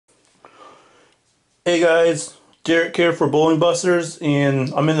Hey guys, Derek here for Bowling Busters,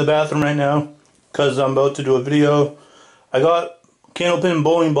 and I'm in the bathroom right now because I'm about to do a video. I got Candlepin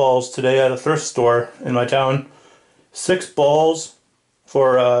bowling balls today at a thrift store in my town. 6 balls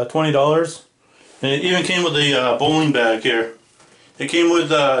for $20, and it even came with a bowling bag here. It came with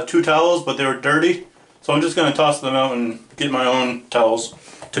 2 towels, but they were dirty, so I'm just gonna toss them out and get my own towels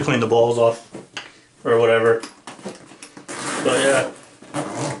to clean the balls off or whatever. But yeah.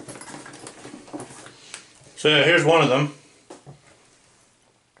 So yeah, here's one of them.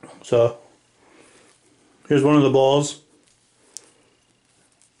 So here's one of the balls.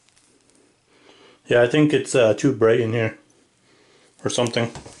 Yeah, I think it's too bright in here or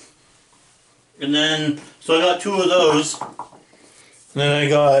something. And then, so I got 2 of those. And then I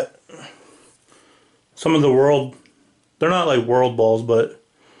got some of the world, they're not like world balls, but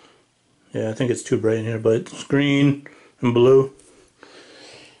yeah, I think it's too bright in here, but it's green and blue.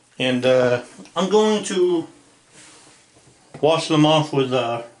 And I'm going to wash them off with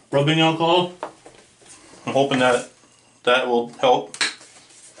rubbing alcohol. I'm hoping that that will help.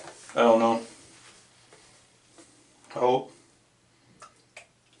 I don't know. I hope.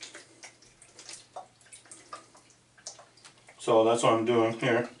 So that's what I'm doing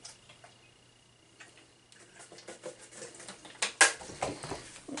here.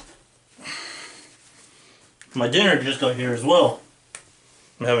 My dinner just got here as well.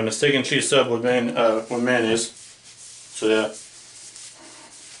 I'm having a steak and cheese sub with mayonnaise. So yeah.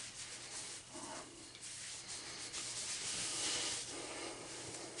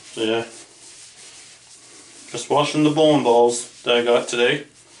 So yeah. Just washing the bowling balls that I got today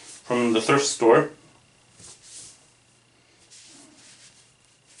from the thrift store.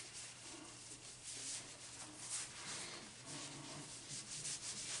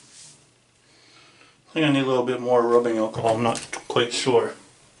 I think I need a little bit more rubbing alcohol, I'm not quite sure.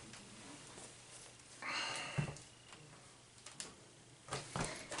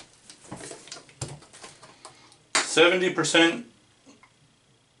 %70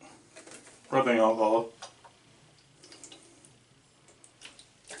 rubbing alcohol.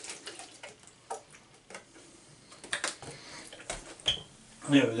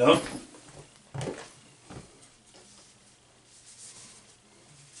 There we go.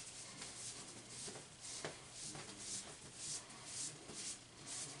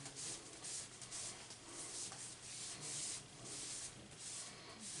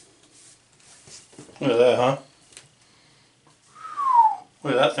 Look at that, huh?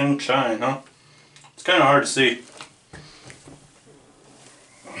 Look at that thing shine, huh? It's kind of hard to see.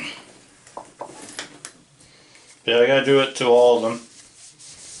 Yeah, I gotta do it to all of them.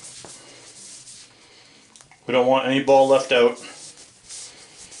 We don't want any ball left out.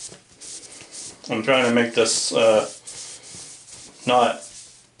 I'm trying to make this not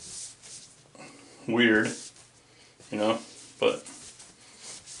weird, you know, but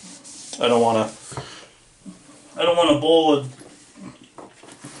I don't want to bowl with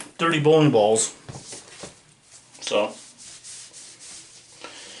dirty bowling balls. So,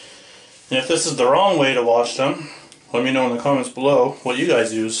 and if this is the wrong way to wash them, let me know in the comments below what you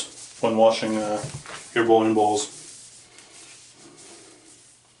guys use when washing your bowling balls.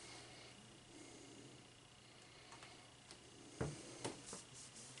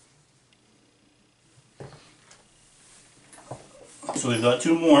 So we've got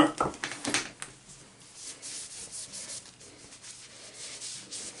 2 more.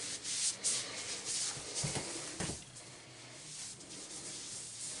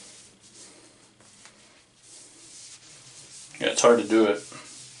 Yeah, it's hard to do it.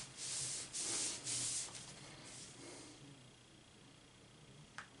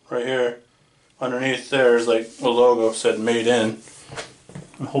 Right here, underneath there is like a logo said made in.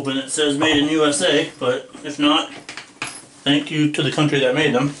 I'm hoping it says made in USA, but if not, thank you to the country that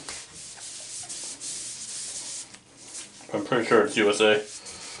made them. I'm pretty sure it's USA.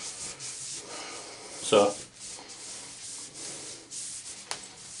 So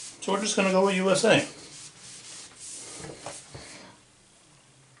we're just gonna go with USA.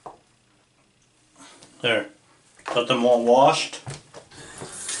 There. Got them all washed.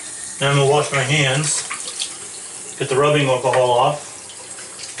 Now I'm gonna wash my hands. Get the rubbing alcohol off.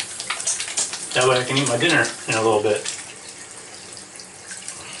 That way I can eat my dinner in a little bit.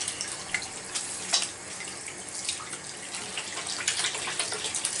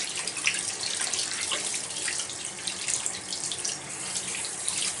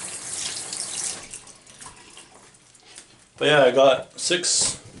 But yeah, I got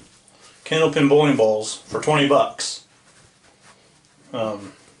 6 Candlepin bowling balls for $20.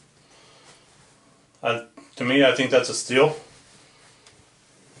 To me, I think that's a steal.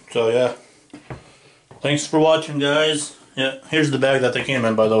 So yeah, Thanks for watching, guys. Yeah, here's the bag that they came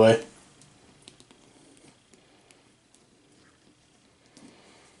in, by the way.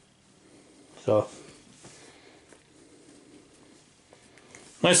 So,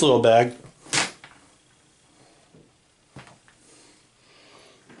 nice little bag.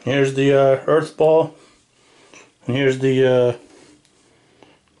 Here's the earth ball, and here's the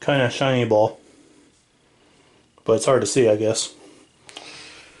kind of shiny ball. But it's hard to see, I guess.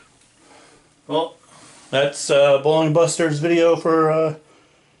 Well, that's Bowling Buster's video for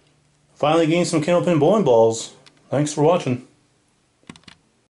finally getting some Candlepin bowling balls. Thanks for watching.